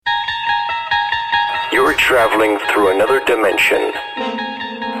traveling through another dimension.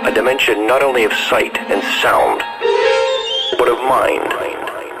 A dimension not only of sight and sound, but of mind.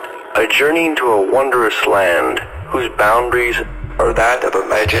 A journey into a wondrous land whose boundaries are that of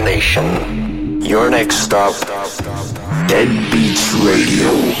imagination. Your next stop, Deadbeats Radio.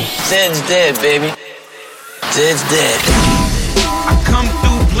 Zeds dead, baby. Zeds dead. I come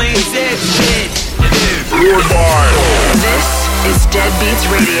through playing Zeds dead. This is Deadbeats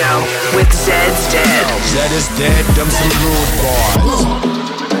Radio with Zeds Dead. Zed is dead, them some rude boys.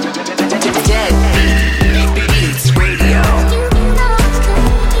 Deadbeats Radio.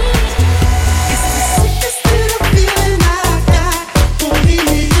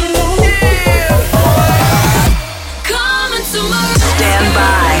 Stand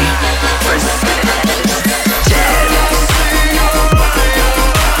by for Dead.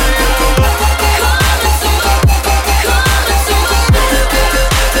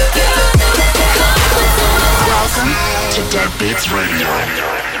 Welcome to Deadbeats Radio.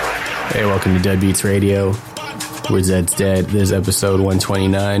 Hey, welcome to Deadbeats Radio. We're Zeds Dead. This is episode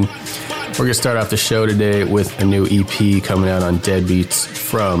 129. We're going to start off the show today with a new EP coming out on Deadbeats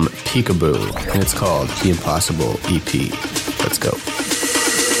from Peekaboo, and it's called The Impossible EP. Let's go.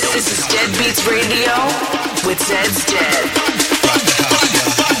 This is Deadbeats Radio with Zeds Dead.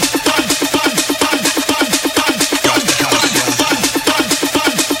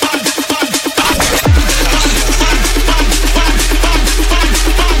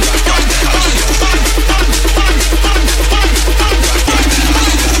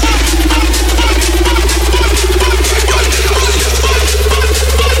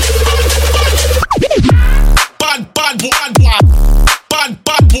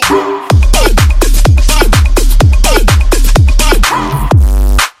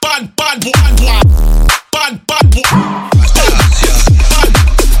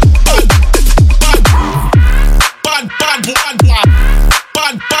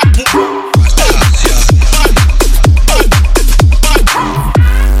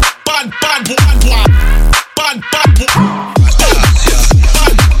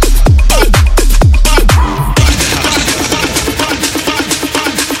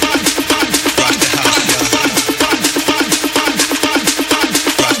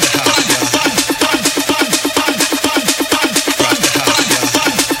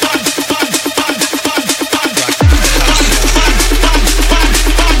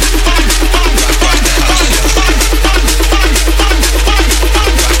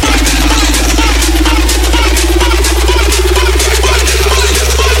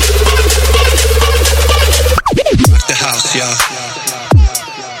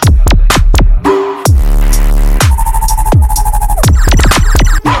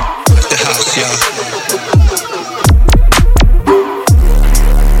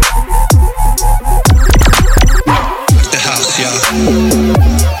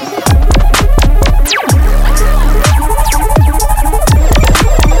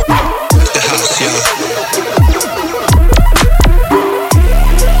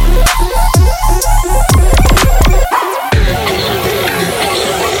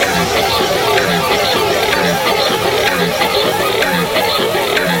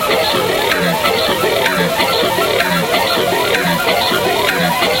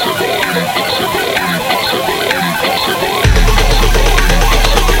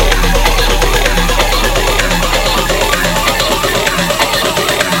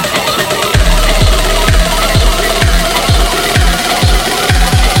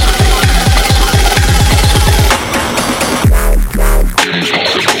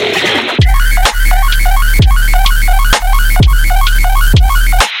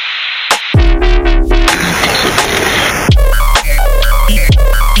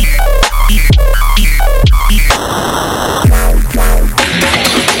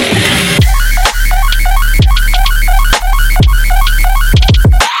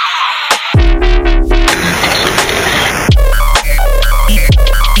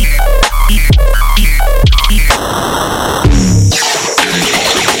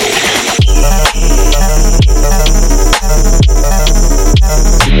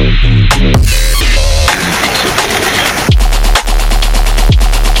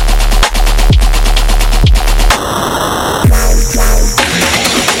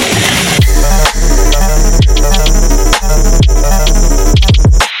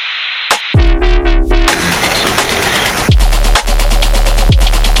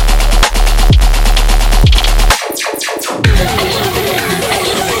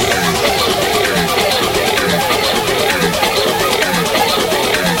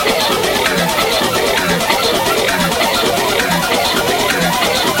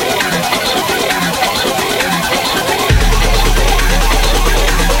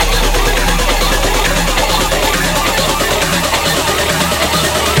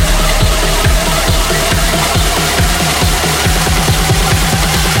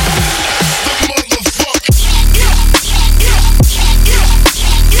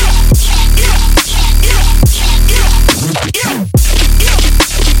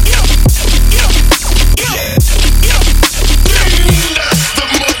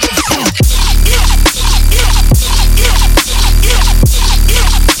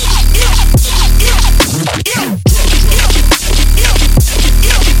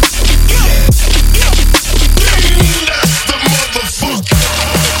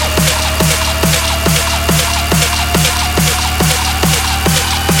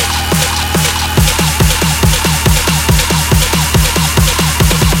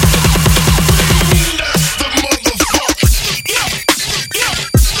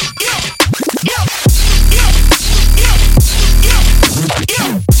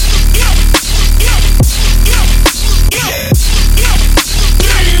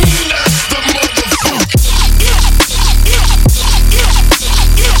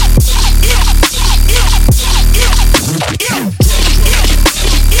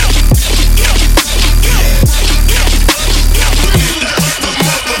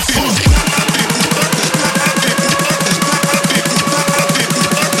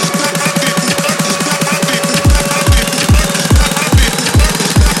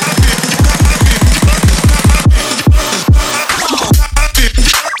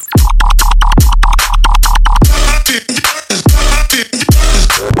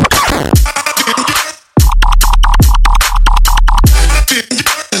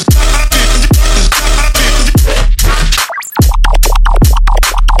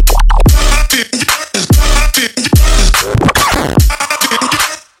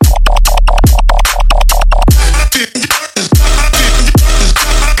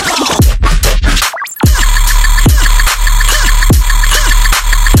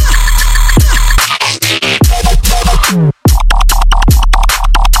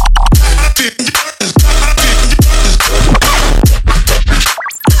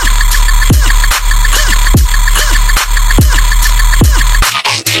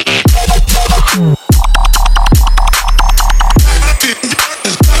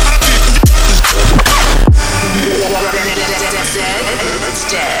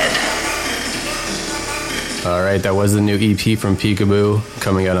 right. That was the new EP from Peekaboo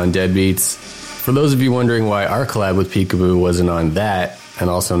coming out on Deadbeats. For those of you wondering why our collab with Peekaboo wasn't on that and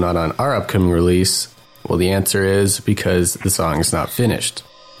also not on our upcoming release, well, the answer is because the song is not finished.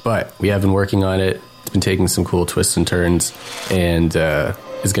 But we have been working on it. It's been taking some cool twists and turns, and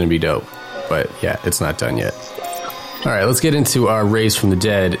it's going to be dope. But yeah, it's not done yet. All right, let's get into our Raised from the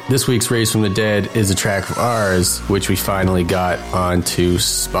Dead. This week's Raised from the Dead is a track of ours, which we finally got onto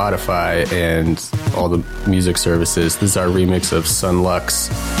Spotify and all the music services. This is our remix of Sunluck's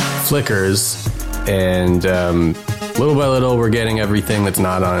Flickers, and little by little, we're getting everything that's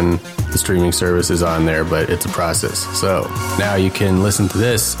not on the streaming services on there, but it's a process. So now you can listen to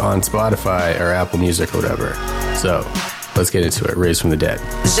this on Spotify or Apple Music or whatever. So let's get into it. Raised from the Dead.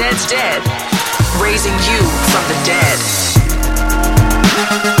 Zeds Dead, raising you from the dead.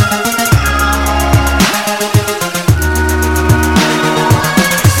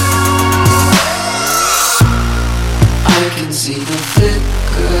 I can see the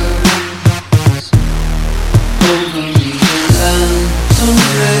flickers over me, the lantern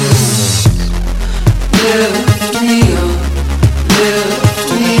rays. Lift me up, lift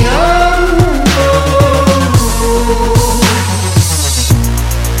me up.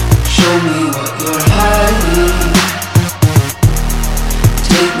 Show me what you're hiding.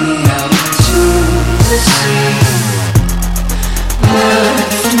 Take me out into the sea.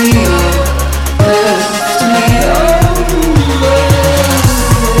 Lift me up, lift me up.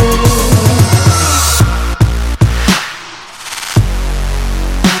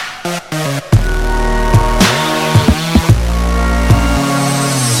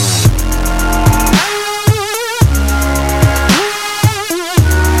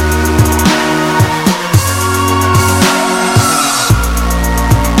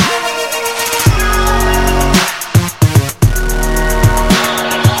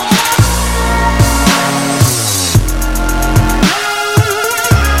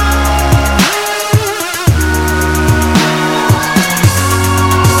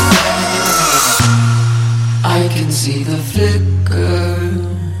 See the flickers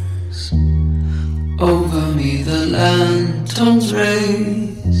over me, the lanterns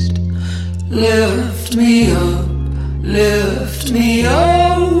raised. Lift me up, lift me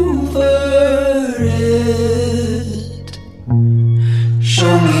over it.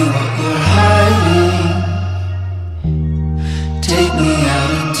 Show me what you're hiding. Take me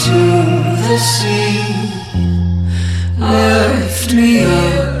out into the sea. Lift me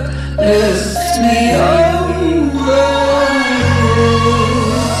up, lift me up.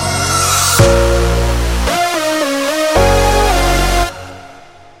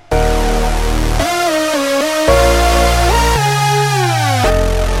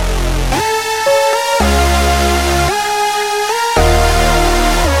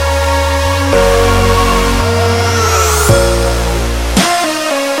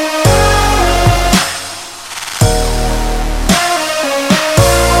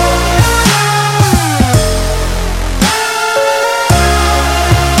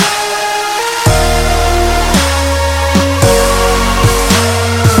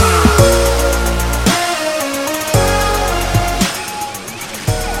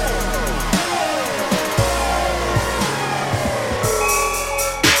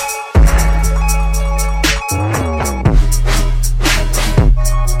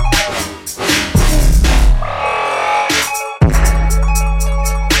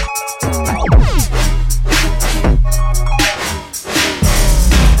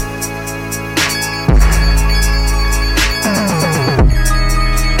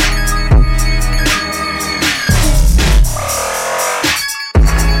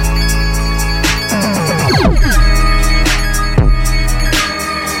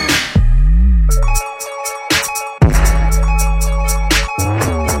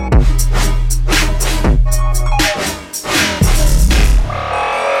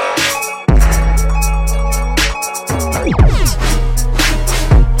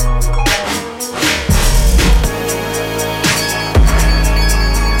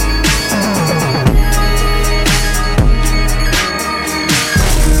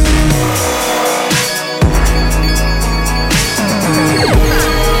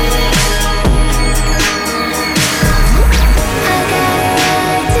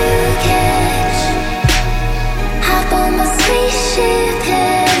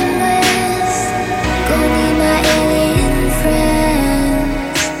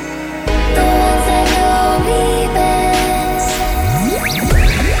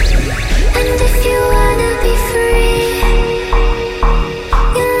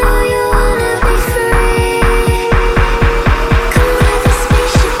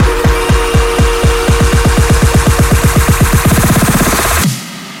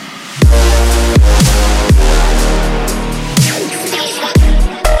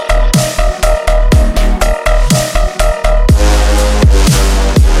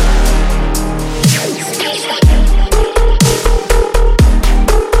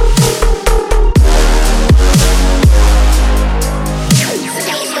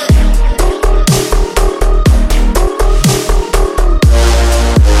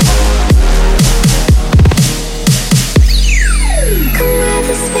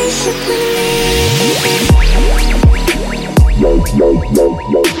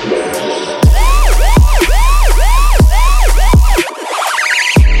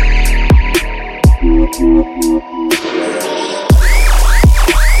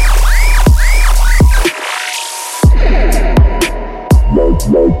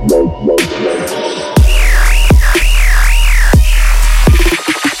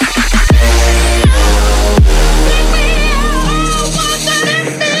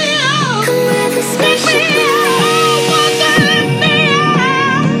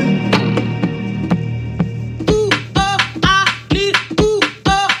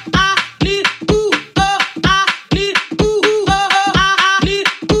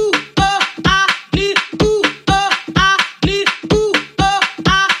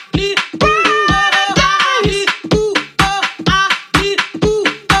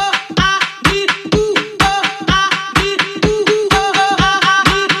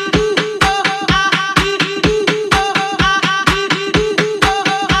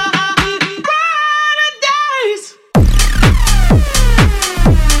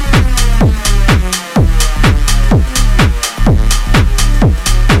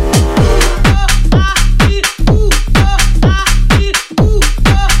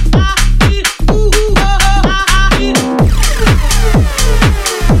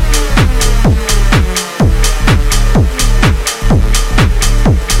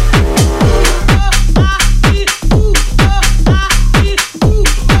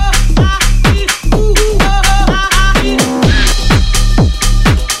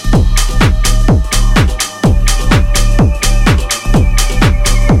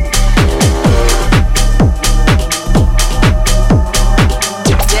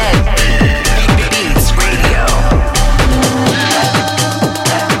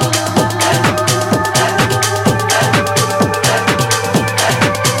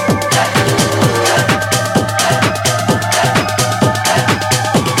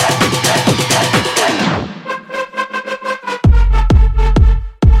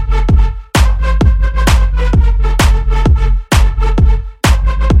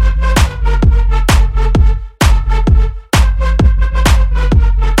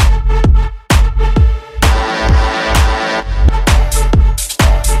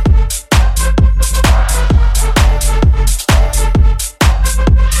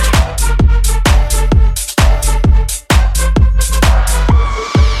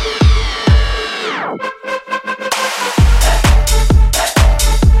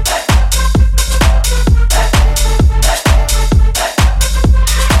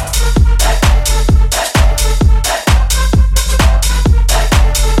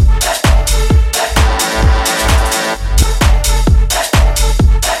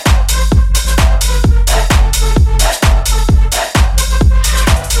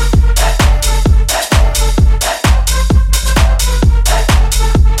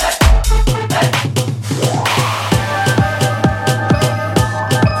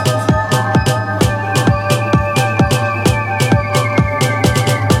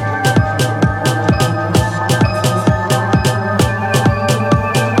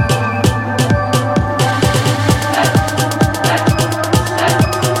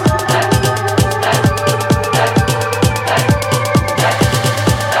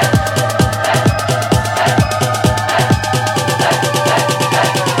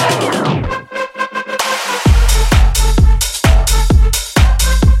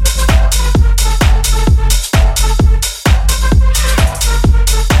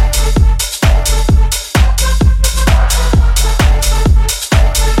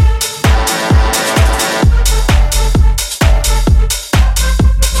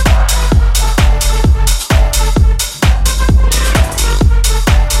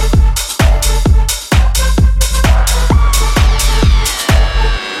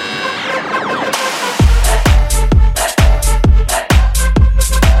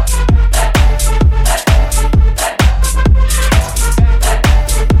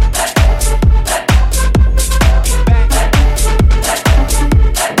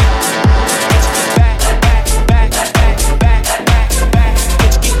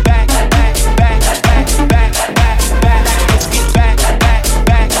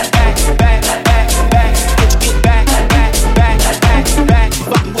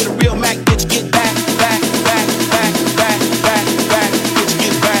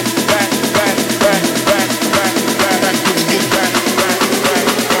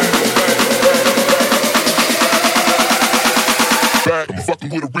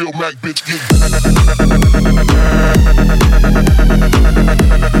 real Mac bitch get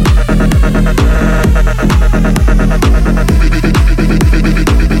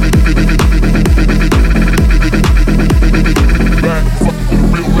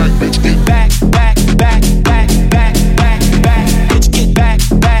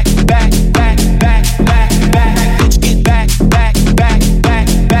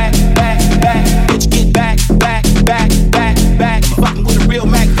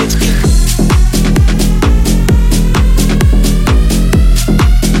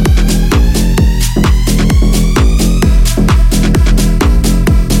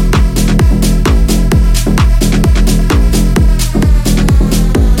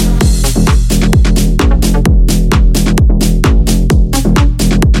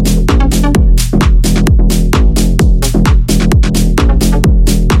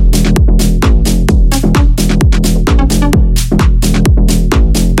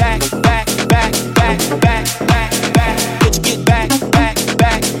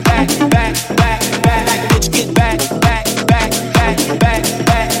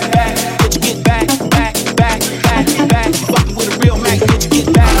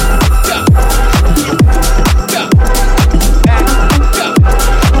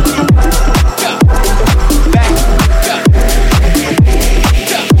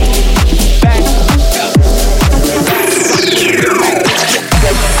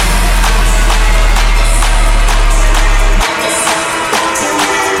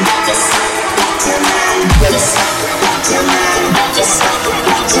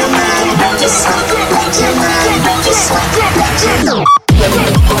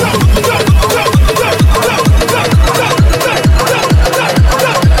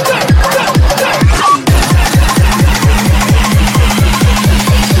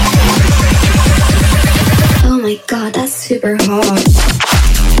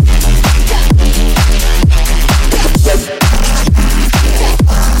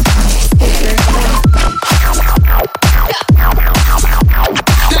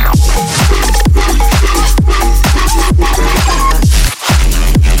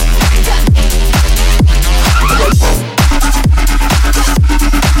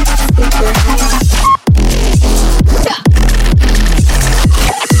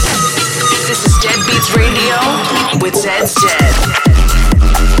Zeds Dead.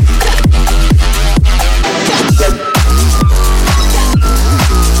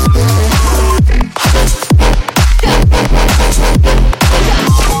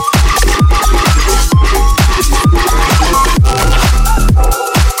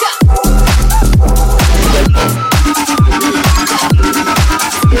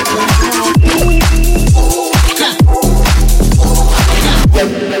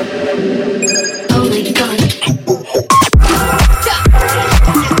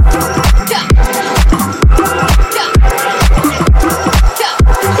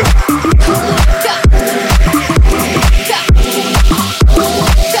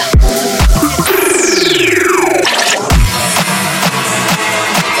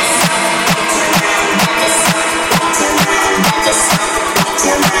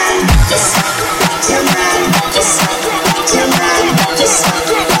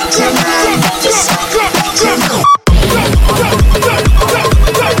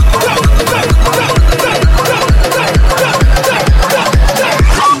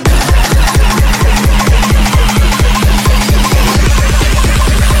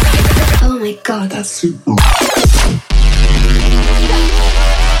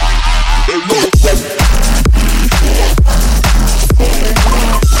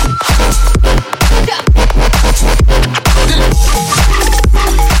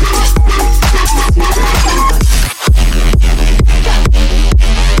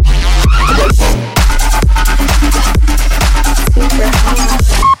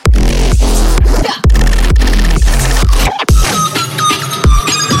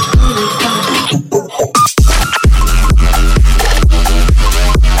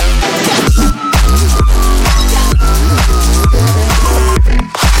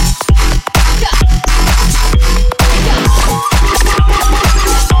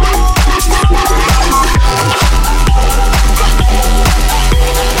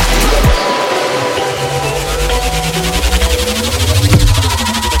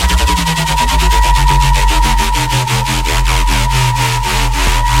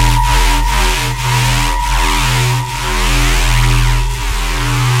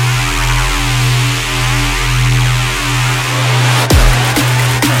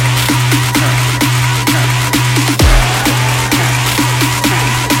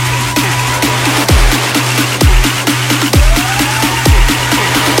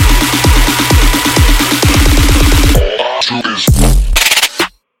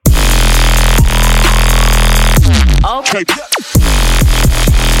 Okay.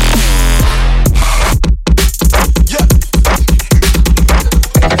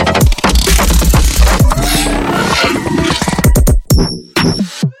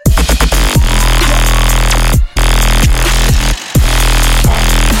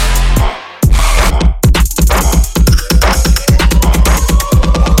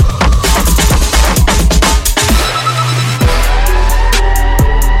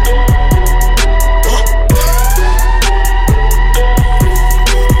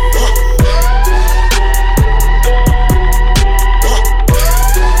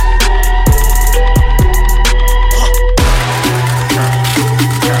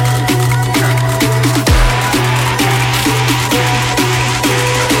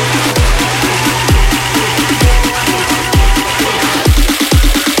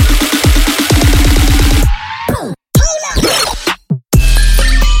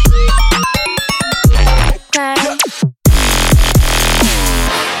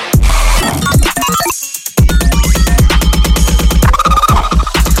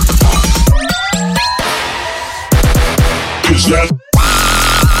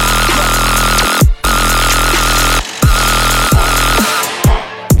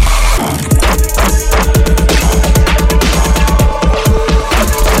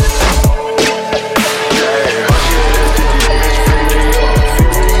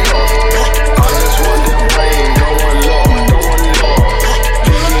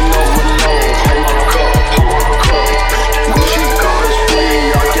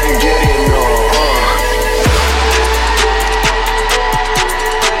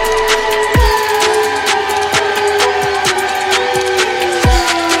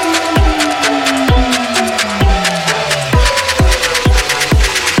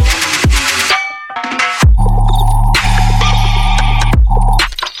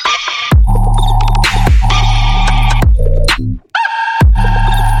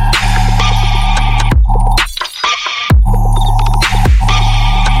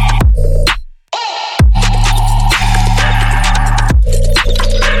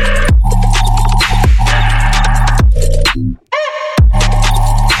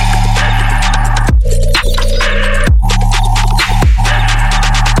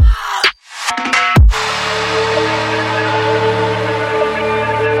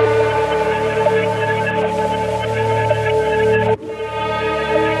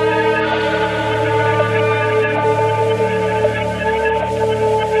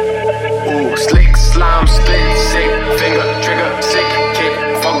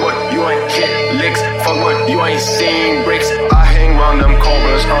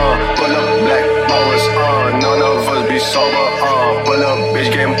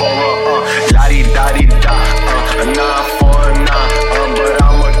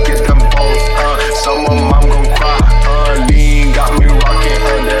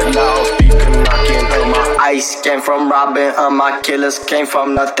 Came from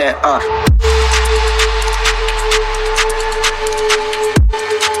nothing,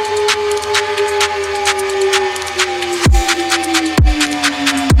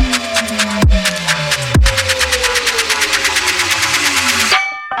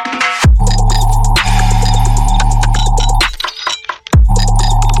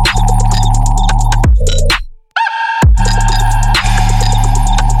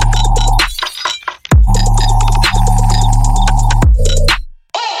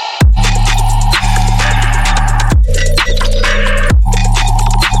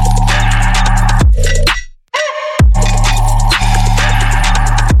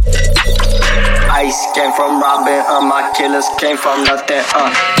 came from nothing,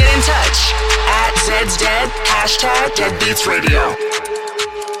 Get in touch at Zeds Dead, hashtag Deadbeats Radio.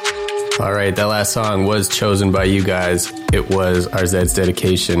 Alright, that last song was chosen by you guys. It was our Zeds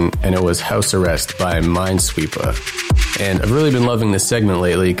dedication, and it was House Arrest by Minesweeper. And I've really been loving this segment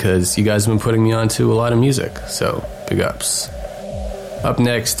lately because you guys have been putting me on to a lot of music, so big ups. Up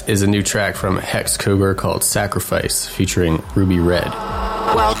next is a new track from Hex Cougar called Sacrifice, featuring Ruby Red.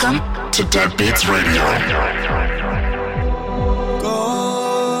 Welcome to Deadbeats Radio.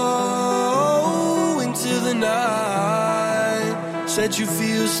 Said you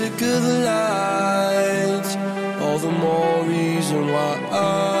feel sick of the lights, all the more reason why I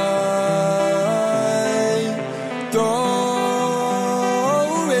throw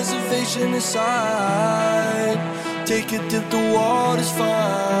a reservation aside. Take a dip, the water's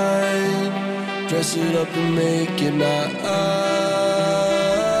fine. Dress it up and make it nice.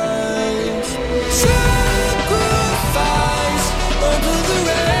 Sacrifice under the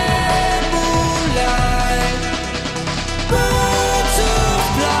red moonlight.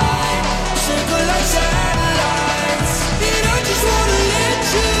 Satellites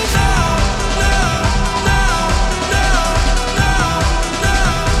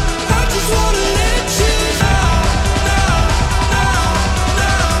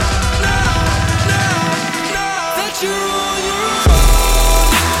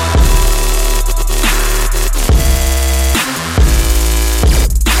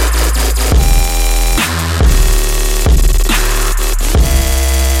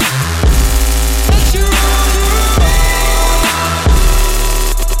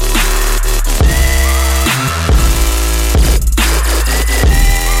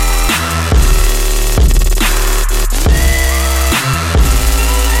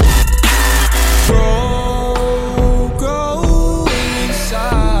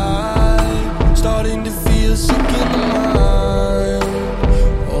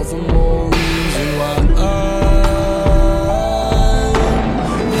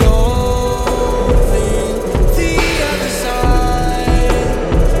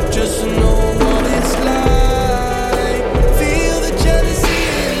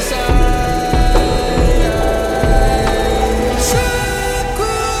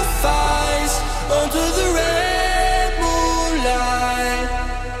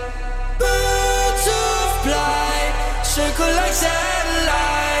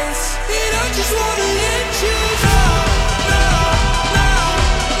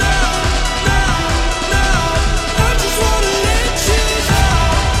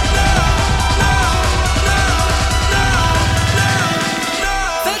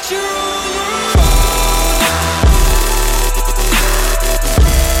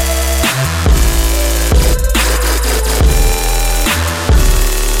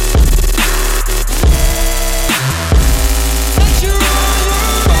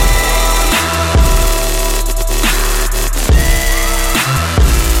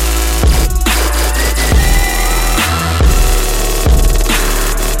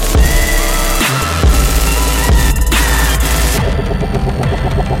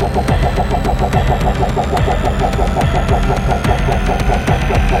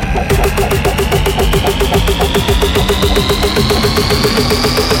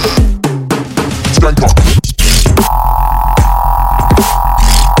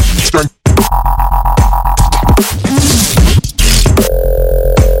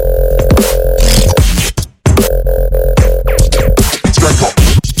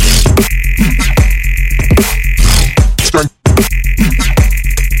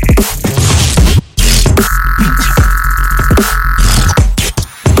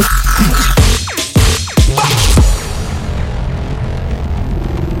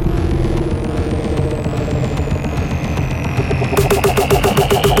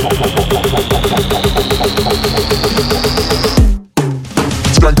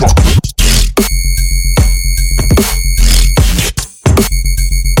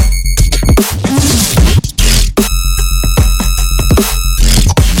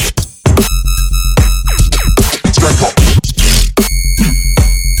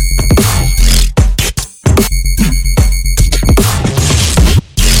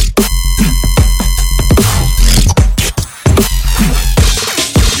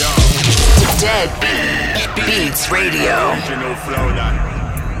Deadbeats Radio. Original flow that.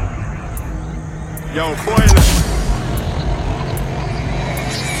 Yo, boil.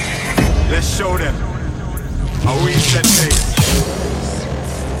 Let's show them how we set pace.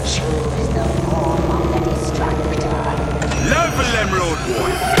 Level them road boy.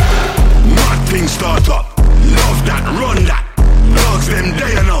 Mad things start up. Love that, run that. Dogs them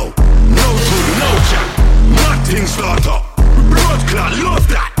day you know. No good, no chat. Mad things start up. Blood clot, love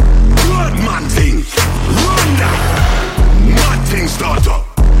that. Blood man thing, run that. Mad things start up.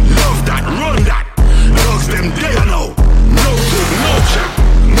 Love that, run that. Dogs them day you know. No good, no chat.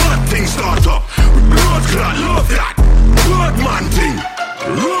 Mad things start up. Blood clot, love that. Blood man thing,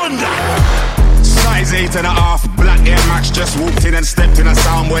 run that. Size 8.5, black Air Max, just walked in and stepped in a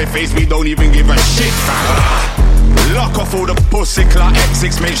soundboy face. We don't even give a shit, fam. Lock off all the pussy clock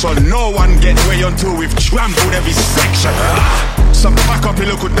X6, make sure no one gets way until we've trampled every section. So pack up your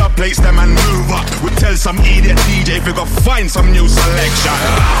local dub plates, them and move up. We tell some idiot DJ if you go find some new selection.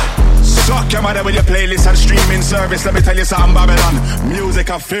 Suck your mother with your playlist and streaming service. Let me tell you something, Babylon. Music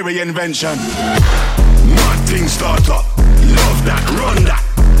a fairy invention. Mad things start up. Love that, run that.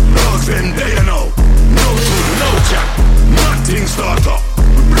 Dogs them day you know. No food, no chat. Mad things start up.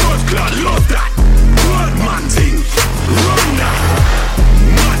 Blood clot, love that. Blood man thing, run that.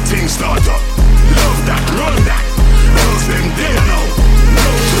 Mad things start up. Love that, run that. Dogs them day you know. No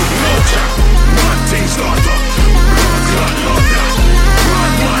food, no chat. Mad things start up. Blood clot, love that.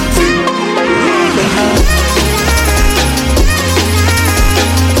 Blood man thing, run that.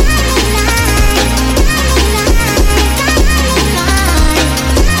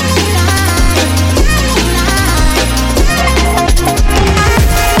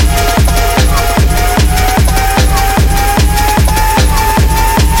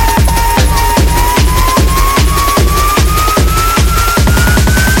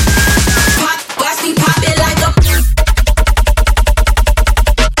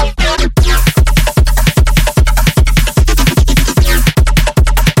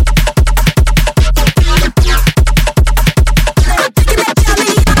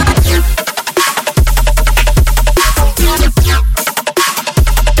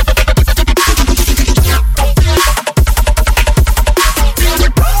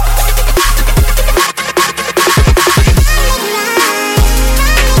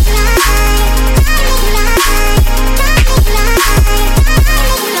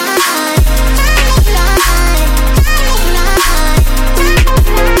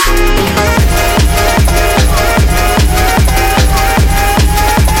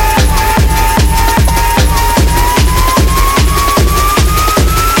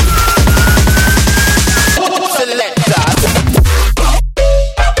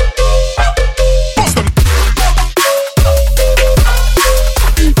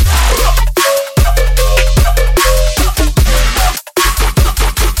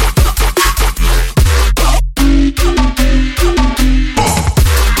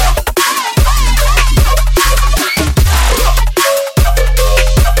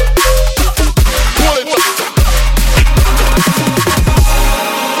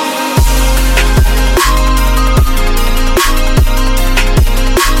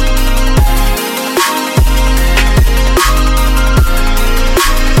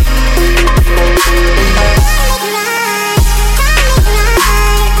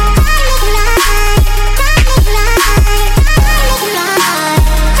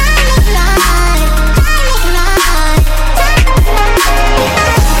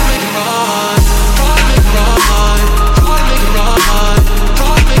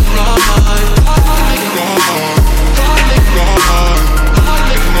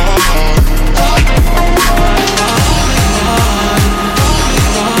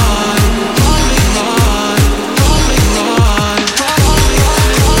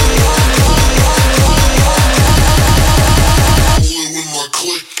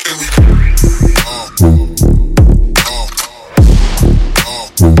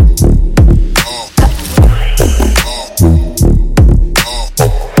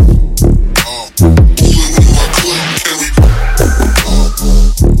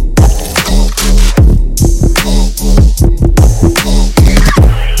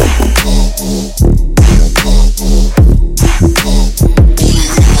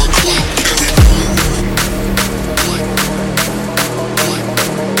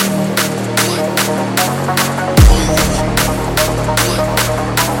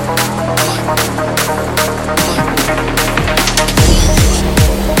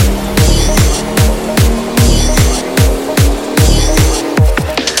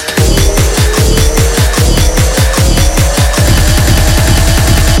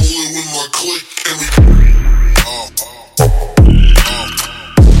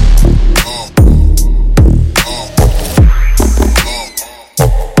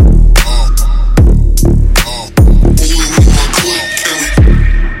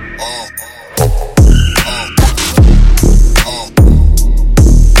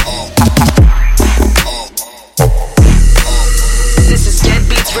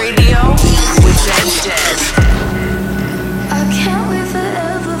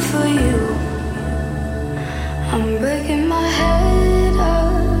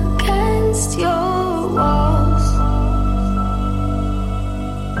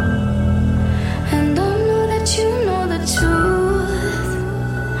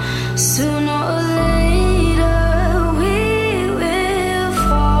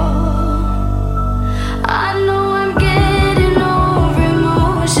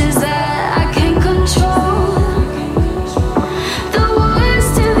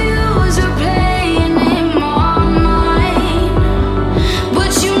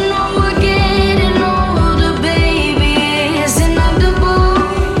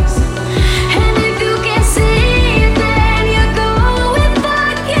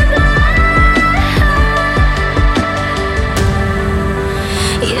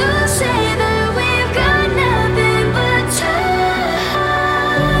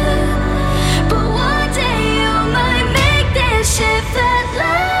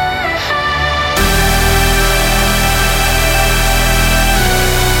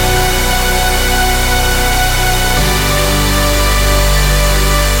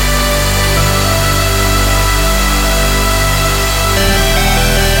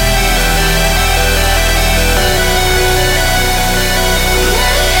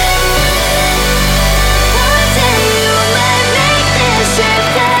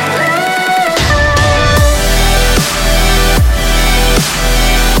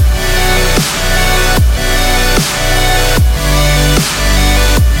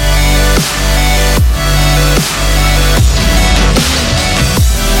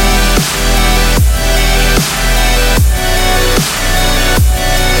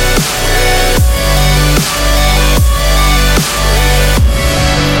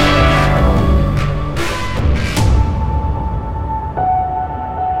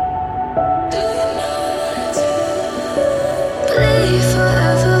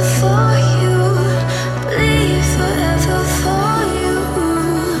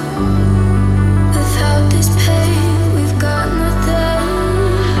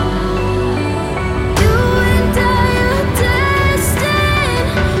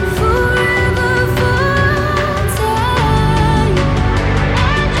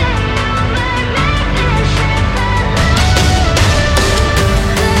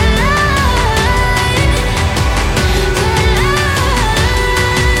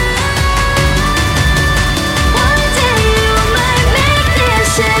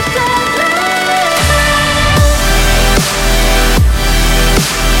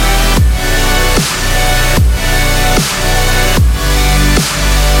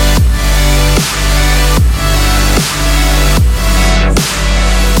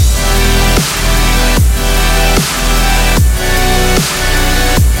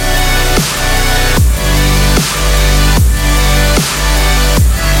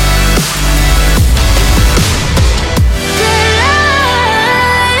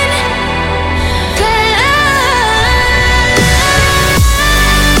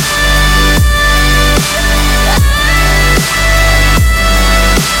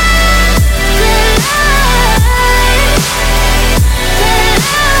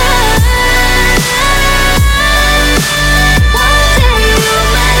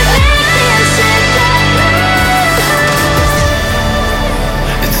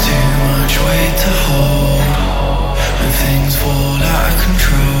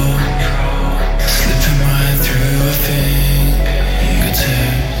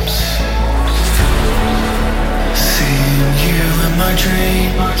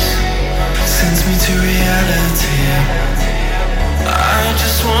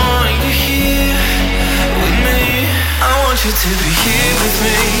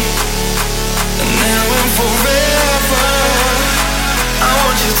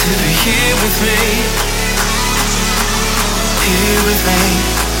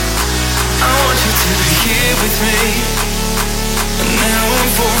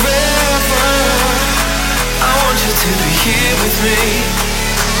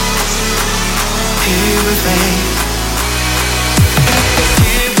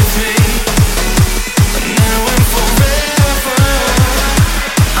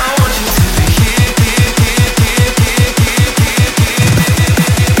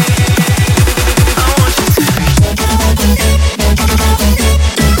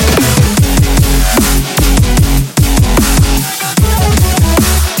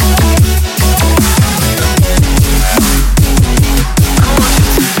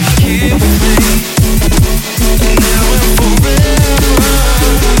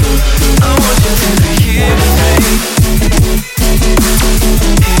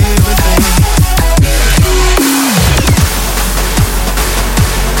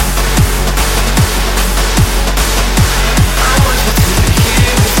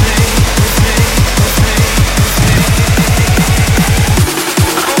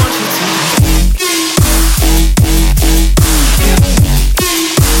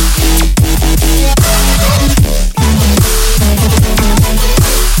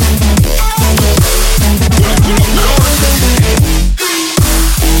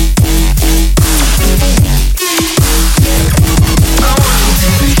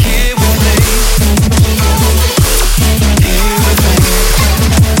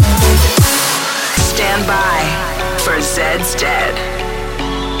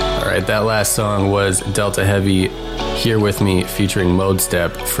 That last song was Delta Heavy, Here With Me, featuring Mode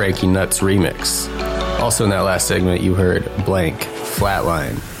Step, Frankie Nuts remix. Also in that last segment, you heard Blank,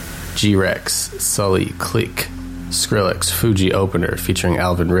 Flatline, G-Rex, Sully, Click, Skrillex, Fuji Opener, featuring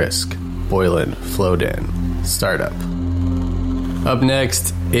Alvin Risk, Boylan, Flowdan, Startup. Up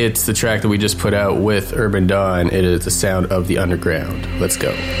next, it's the track that we just put out with Urban Dawn. It is The Sound of the Underground. Let's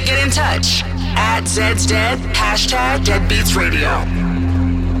go. Get in touch at Zeds Dead, hashtag Deadbeats Radio.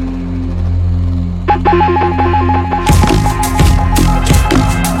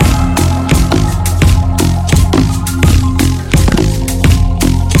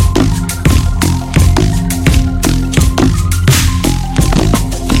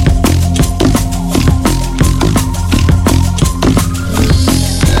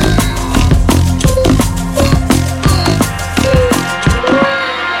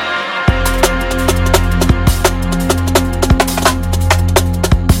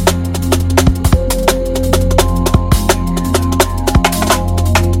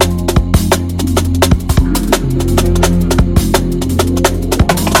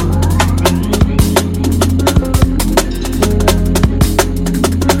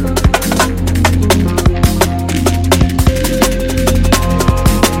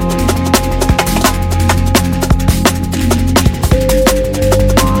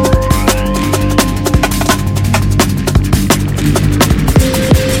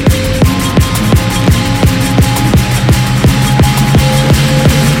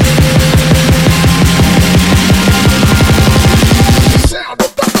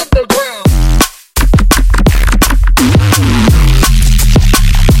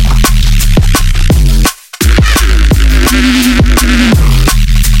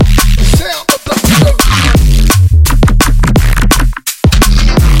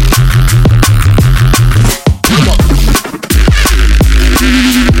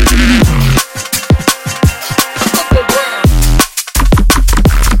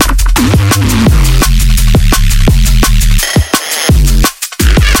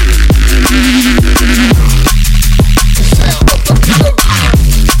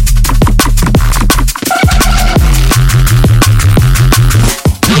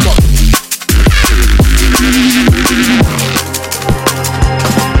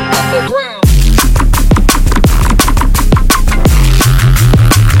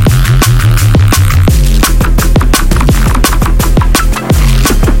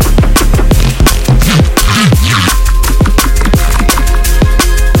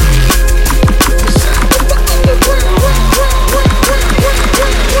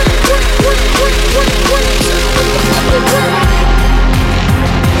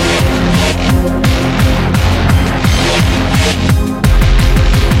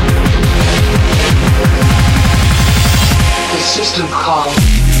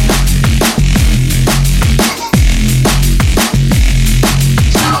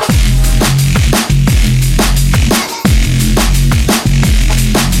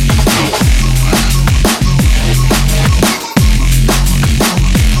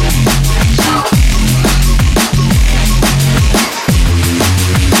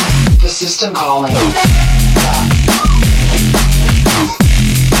 System calling.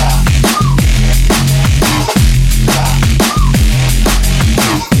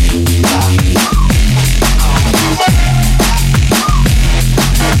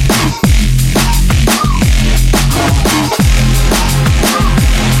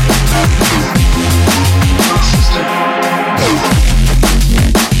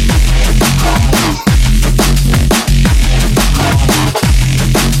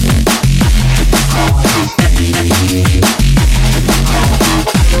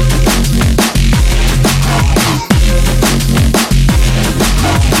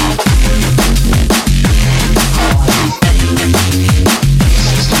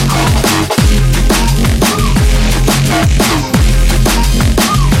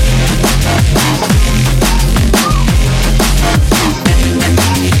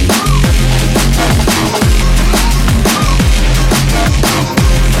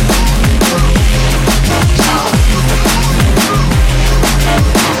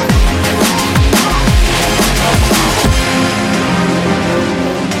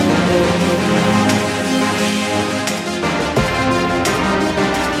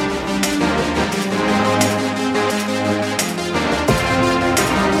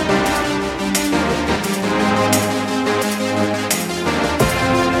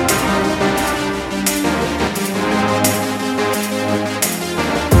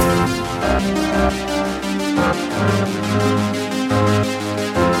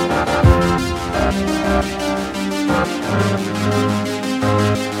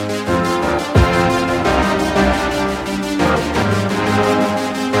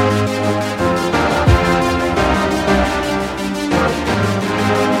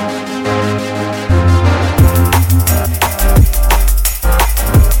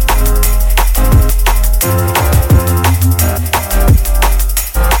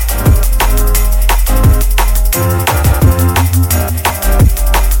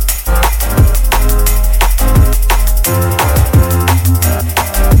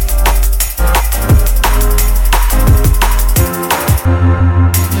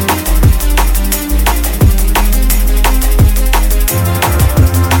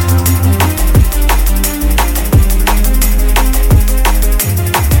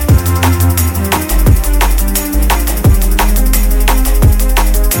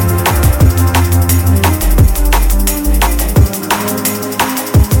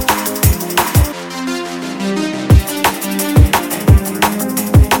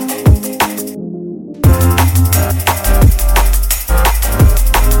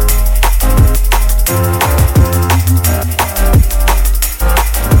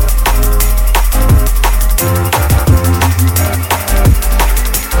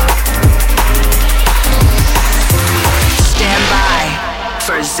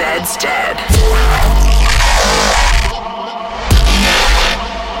 Zeds Dead.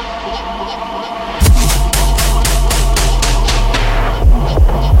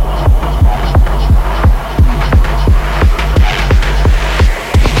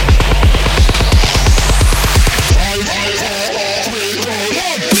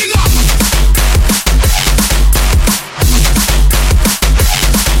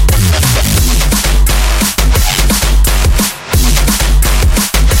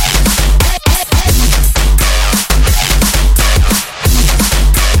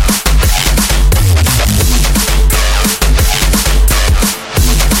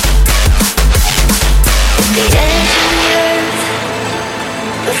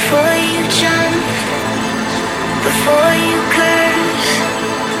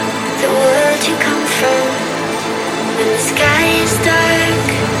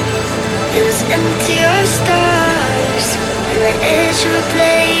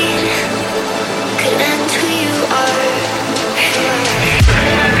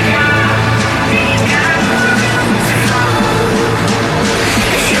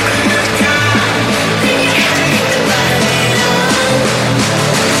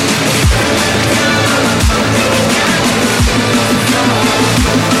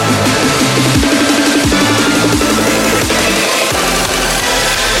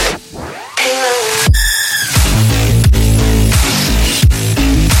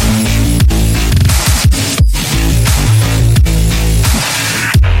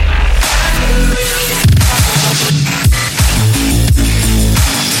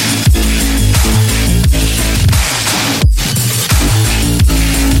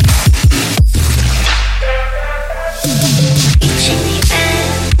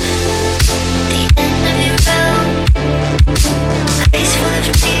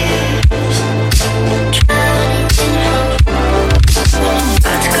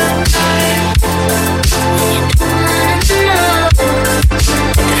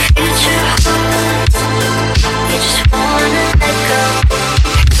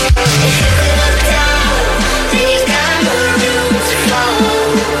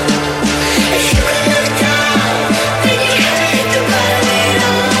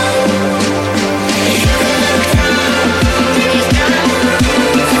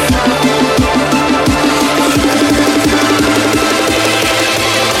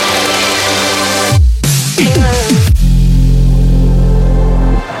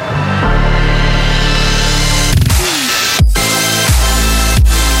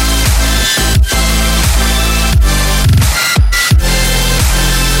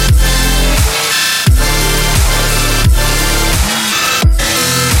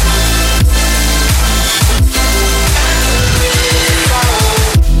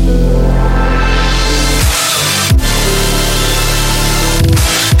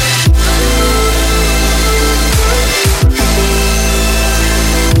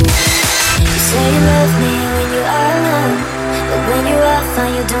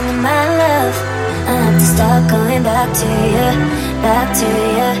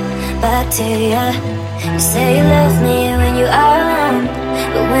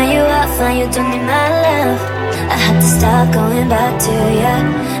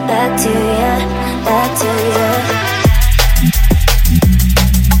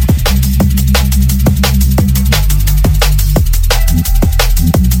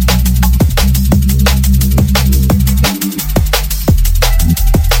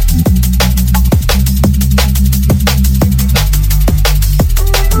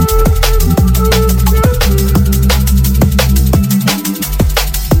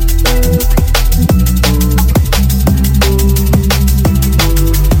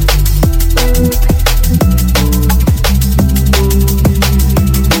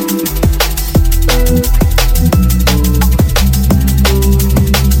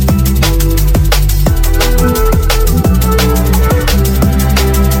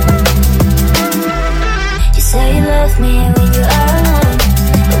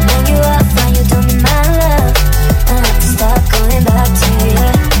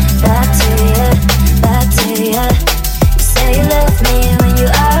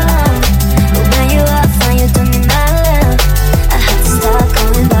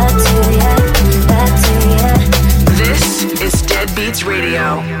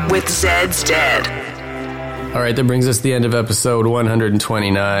 with Zeds Dead. All right, that brings us to the end of episode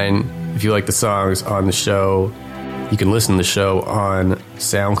 129. If you like the songs on the show, you can listen to the show on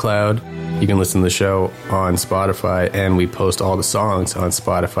SoundCloud. You can listen to the show on Spotify, and we post all the songs on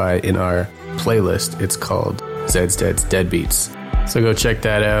Spotify in our playlist. It's called Zeds Dead Deadbeats. So go check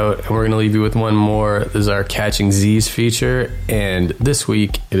that out. And we're going to leave you with one more. This is our Catching Z's feature. And this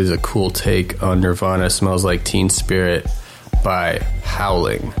week, it is a cool take on Nirvana Smells Like Teen Spirit by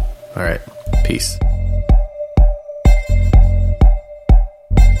Howling. All right. Peace.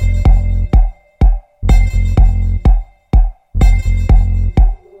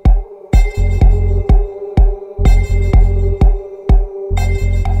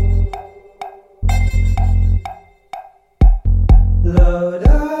 Load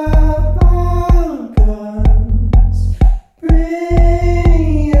up on guns,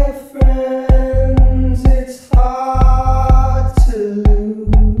 bring your friends, it's hard to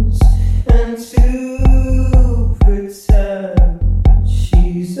lose and to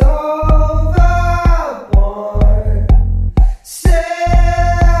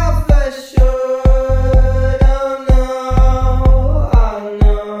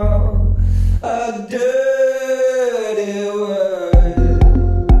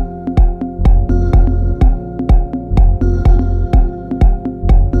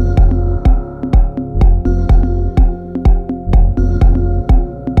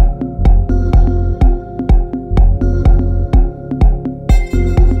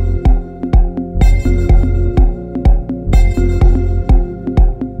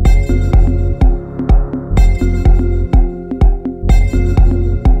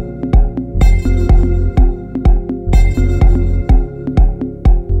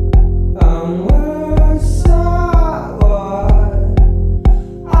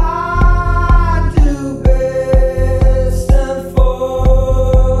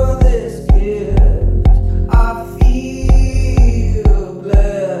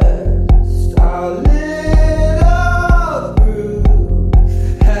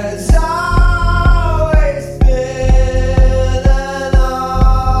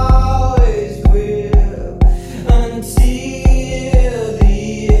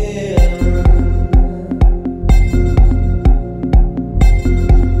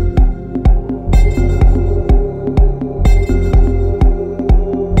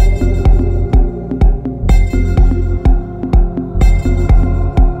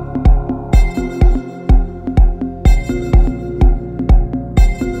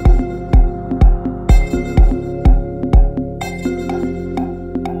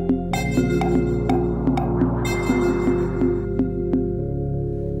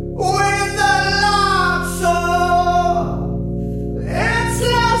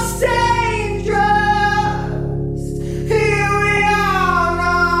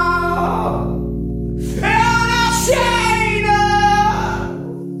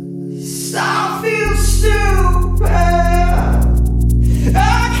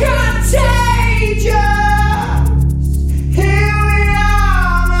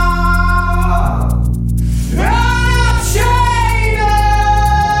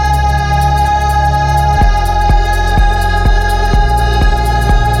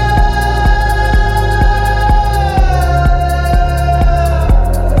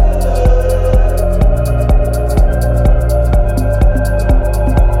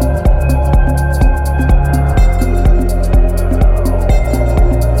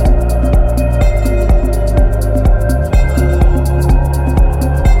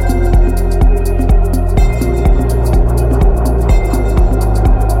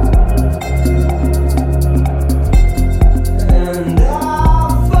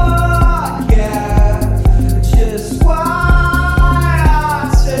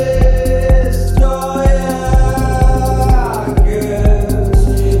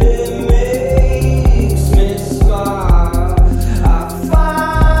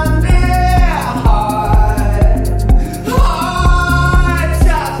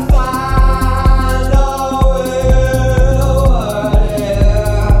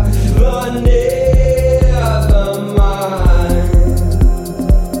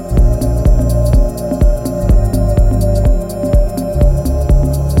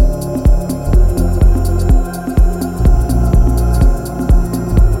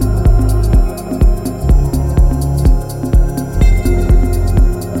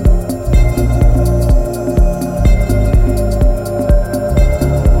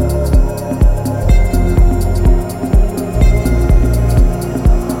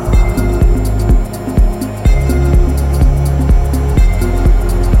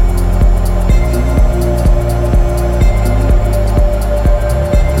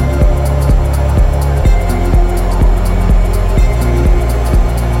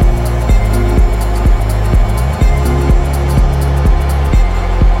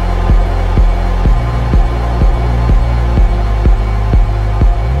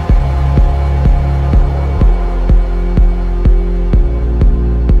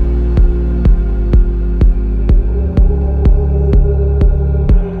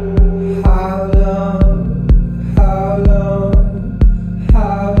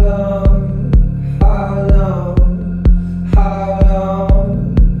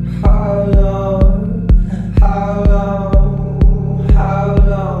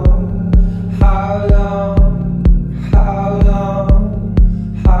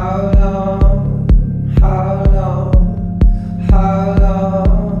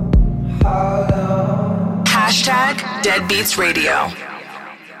Deadbeats Radio.